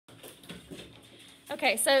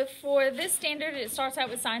Okay, so for this standard, it starts out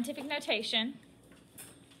with scientific notation.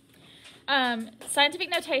 Scientific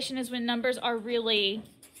notation is when numbers are really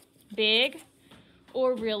big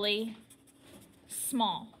or really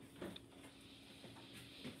small.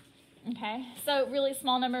 Okay, so really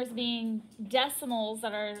small numbers being decimals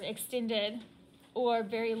that are extended, or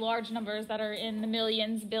very large numbers that are in the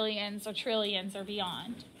millions, billions, or trillions or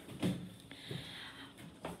beyond.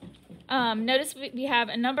 Notice we have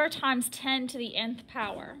a number times 10 to the nth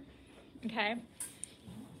power. Okay,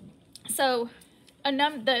 so the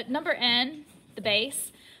number n, the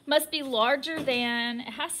base, must be larger than,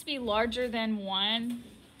 it has to be larger than 1,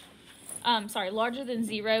 larger than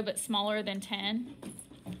 0 but smaller than 10.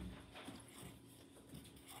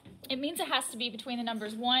 It means it has to be between the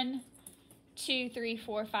numbers 1, 2, 3,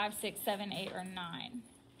 4, 5, 6, 7, 8, or 9.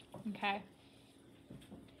 Okay?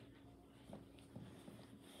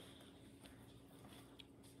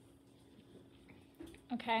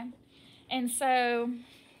 Okay, and so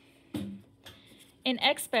an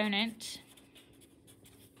exponent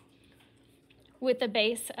with a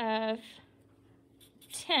base of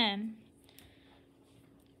 10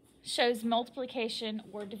 shows multiplication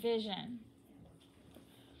or division.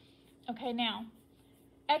 Okay, now,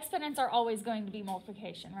 exponents are always going to be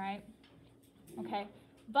multiplication, right? Okay,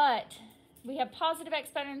 but we have positive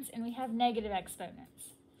exponents and we have negative exponents.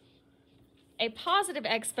 A positive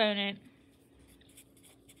exponent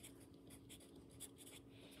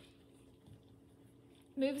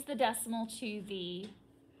moves the decimal to the,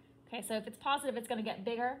 okay, so if it's positive, it's going to get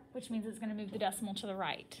bigger, which means it's going to move the decimal to the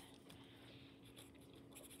right.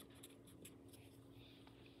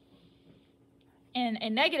 And a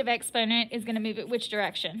negative exponent is going to move it which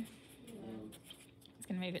direction? It's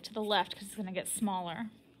going to move it to the left because it's going to get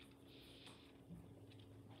smaller.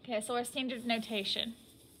 Okay, so our standard notation.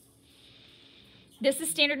 This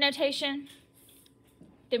is standard notation.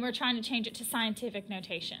 Then we're trying to change it to scientific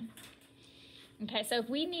notation. Okay, so if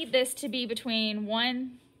we need this to be between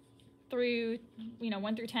 1 through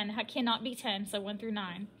 10, it cannot be 10, so 1 through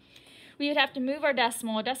 9. We would have to move our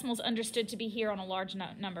decimal. A decimal is understood to be here on a large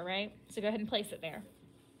number, right? So go ahead and place it there.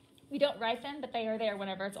 We don't write them, but they are there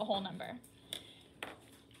whenever it's a whole number.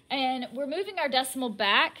 And we're moving our decimal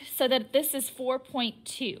back so that this is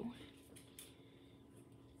 4.2.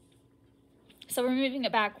 So we're moving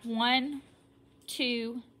it back 1,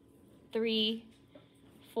 2, 3,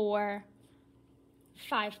 4,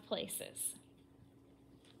 5 places.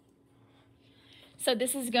 So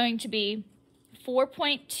this is going to be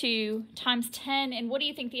 4.2 times 10, and what do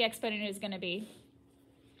you think the exponent is going to be?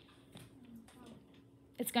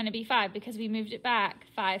 It's going to be 5 because we moved it back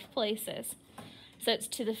 5 places. So it's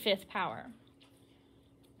to the 5th power.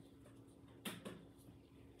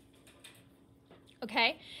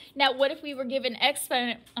 Okay? Now what if we were given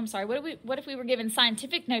what if we were given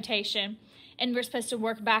scientific notation and we're supposed to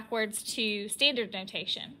work backwards to standard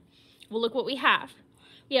notation? Well, look what we have.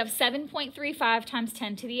 We have 7.35 times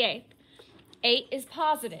 10 to the 8th. 8 is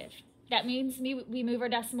positive. That means we move our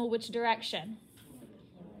decimal which direction?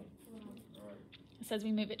 It says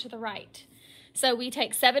we move it to the right. So we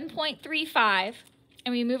take 7.35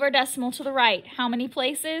 and we move our decimal to the right. How many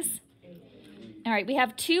places? All right, we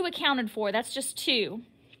have 2 accounted for. That's just 2.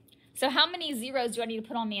 So how many zeros do I need to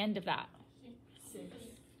put on the end of that? 6.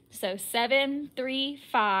 So 7, 3,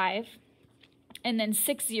 5, and then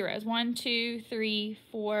 6 zeros. 1, 2, 3,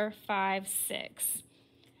 4, 5, 6.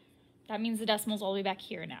 That means the decimal's all the way back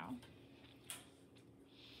here now.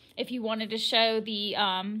 If you wanted to show the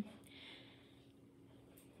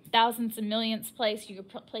thousandths and millionths place, you could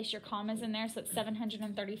place your commas in there, so it's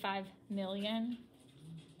 735 million.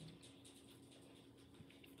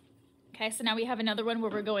 Okay, so now we have another one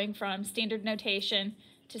where we're going from standard notation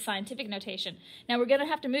to scientific notation. Now we're going to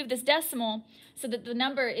have to move this decimal so that the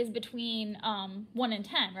number is between 1 and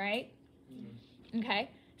 10, right? Mm-hmm.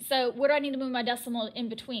 Okay, so what do I need to move my decimal in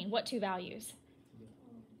between? What 2 values?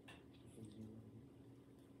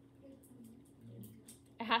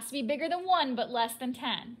 It has to be bigger than 1 but less than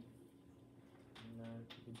 10.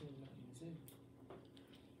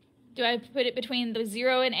 Do I put it between the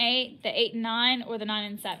 0 and 8, the 8 and 9, or the 9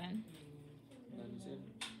 and 7?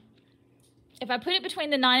 If I put it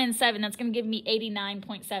between the 9 and 7, that's going to give me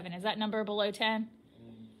 89.7. Is that number below 10?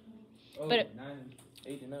 Oh, but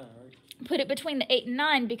 8 and 9, right? Put it between the 8 and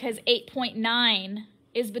 9 because 8.9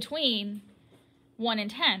 is between 1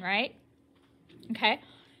 and 10, right? Okay,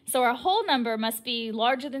 so our whole number must be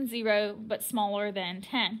larger than 0 but smaller than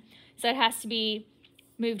 10. So it has to be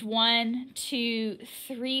moved 1, 2,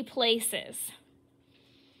 3 places.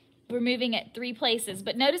 We're moving it 3 places,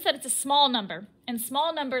 but notice that it's a small number, and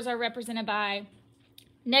small numbers are represented by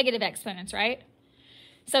negative exponents, right?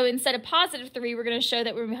 So instead of positive 3, we're going to show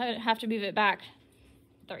that we have to move it back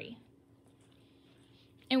 3.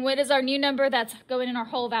 And what is our new number that's going in our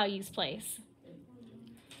whole values place?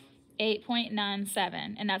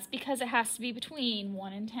 8.97. And that's because it has to be between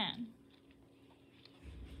 1 and 10.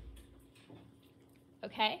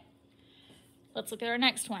 Okay? Let's look at our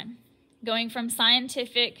next one. Going from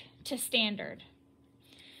scientific to standard.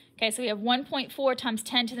 Okay, so we have 1.4 times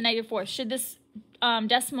 10 to the negative 4. Should this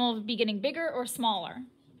decimal be getting bigger or smaller?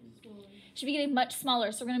 Should be getting much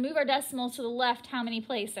smaller. So we're going to move our decimal to the left how many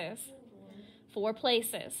places? 4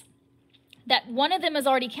 places. That one of them is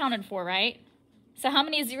already counted for, right? So how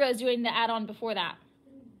many zeros do I need to add on before that?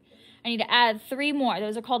 I need to add 3 more.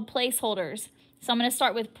 Those are called placeholders. So I'm going to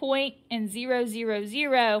start with 0 and 0, 0,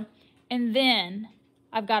 0, and then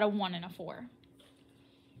I've got a 1 and a 4.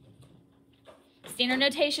 Standard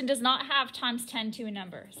notation does not have times 10 to a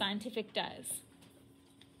number. Scientific does.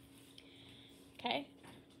 Okay?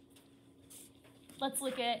 Let's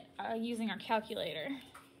look at using our calculator.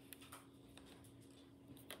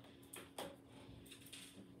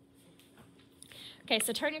 Okay,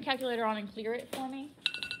 so turn your calculator on and clear it for me.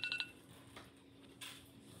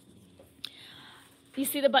 You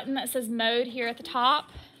see the button that says mode here at the top?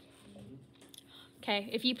 Okay,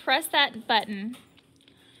 if you press that button,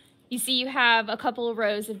 you see you have a couple of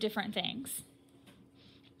rows of different things.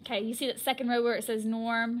 Okay, you see that second row where it says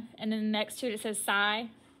norm, and then next to it it says sci,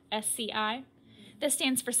 S-C-I. This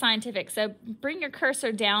stands for scientific. So bring your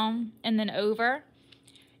cursor down and then over,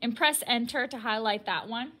 and press enter to highlight that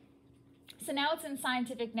one. So now it's in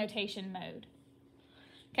scientific notation mode.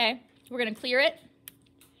 Okay, we're going to clear it.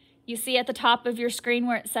 You see at the top of your screen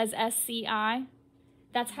where it says SCI?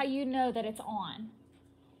 That's how you know that it's on.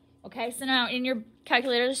 Okay, so now in your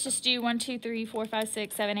calculator, let's just do 1, 2, 3, 4, 5,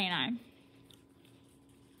 6, 7, 8, 9.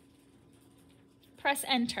 Press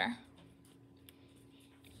enter.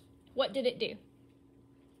 What did it do?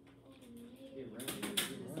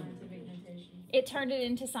 It turned it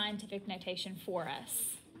into scientific notation for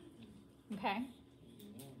us. Okay?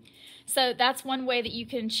 So that's one way that you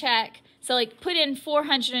can check. So like put in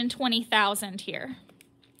 420,000 here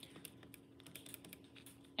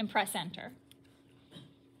and press enter.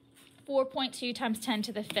 4.2 times 10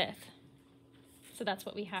 to the 5th. So that's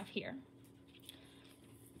what we have here.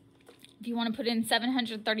 If you want to put in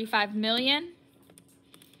 735 million,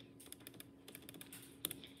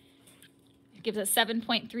 it gives us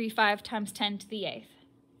 7.35 times 10 to the 8th.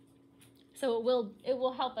 So it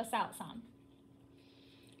will help us out some.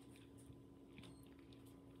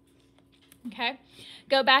 Okay,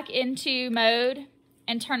 go back into mode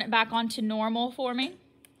and turn it back on to normal for me.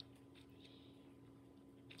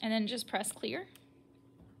 And then just press clear.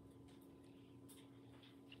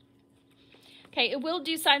 Okay, it will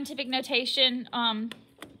do scientific notation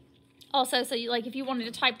also, so like if you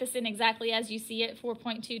wanted to type this in exactly as you see it,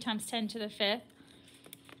 4.2 times 10 to the 5th.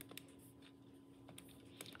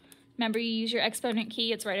 Remember, you use your exponent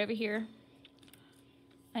key, it's right over here.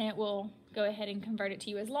 And it will go ahead and convert it to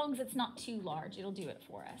you. As long as it's not too large, it'll do it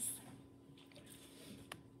for us.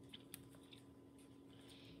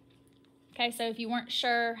 Okay, so if you weren't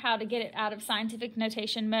sure how to get it out of scientific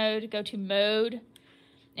notation mode, go to mode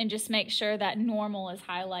and just make sure that normal is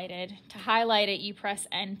highlighted. To highlight it, you press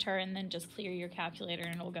enter and then just clear your calculator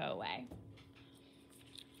and it'll go away.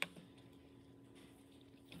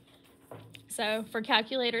 So for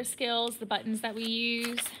calculator skills, the buttons that we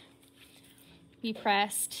use, we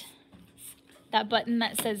pressed that button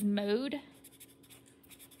that says mode,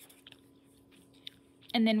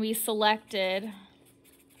 and then we selected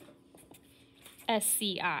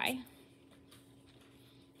SCI.